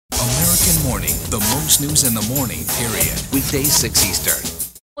Morning, the most news in the morning, period. Weekdays 6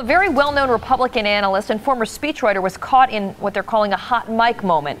 Eastern. A very well-known Republican analyst and former speechwriter was caught in what they're calling a hot mic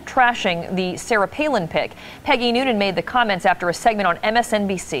moment, trashing the Sarah Palin pick. Peggy Noonan made the comments after a segment on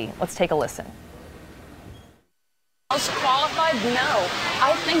MSNBC. Let's take a listen. Most qualified? No.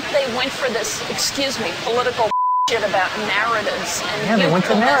 I think they went for this, political shit about narratives and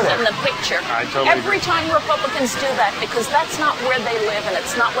youthfulness in the picture. Every time Republicans do that, because that's not where they live and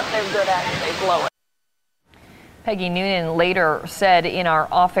it's not what they're good at, they blow it. Peggy Noonan later said in our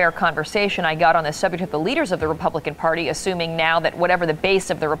off-air conversation, I got on the subject of the leaders of the Republican Party, assuming now that whatever the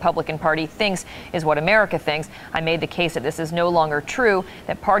base of the Republican Party thinks is what America thinks. I made the case that this is no longer true,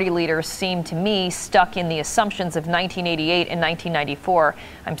 that party leaders seem to me stuck in the assumptions of 1988 and 1994.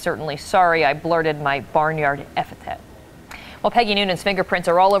 I'm certainly sorry I blurted my barnyard epithet. Well, Peggy Noonan's fingerprints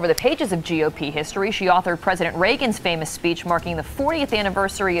are all over the pages of GOP history. She authored President Reagan's famous speech marking the 40th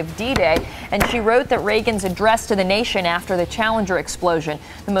anniversary of D-Day, and she wrote that Reagan's address to the nation after the Challenger explosion,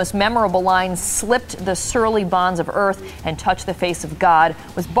 the most memorable line, "Slipped the surly bonds of earth and touched the face of God,"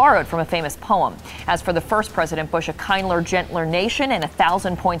 was borrowed from a famous poem. As for the first President Bush, "A kindler, gentler nation and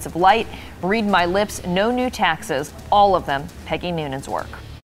 1,000 points of light," "Read my lips, no new taxes," all of them Peggy Noonan's work.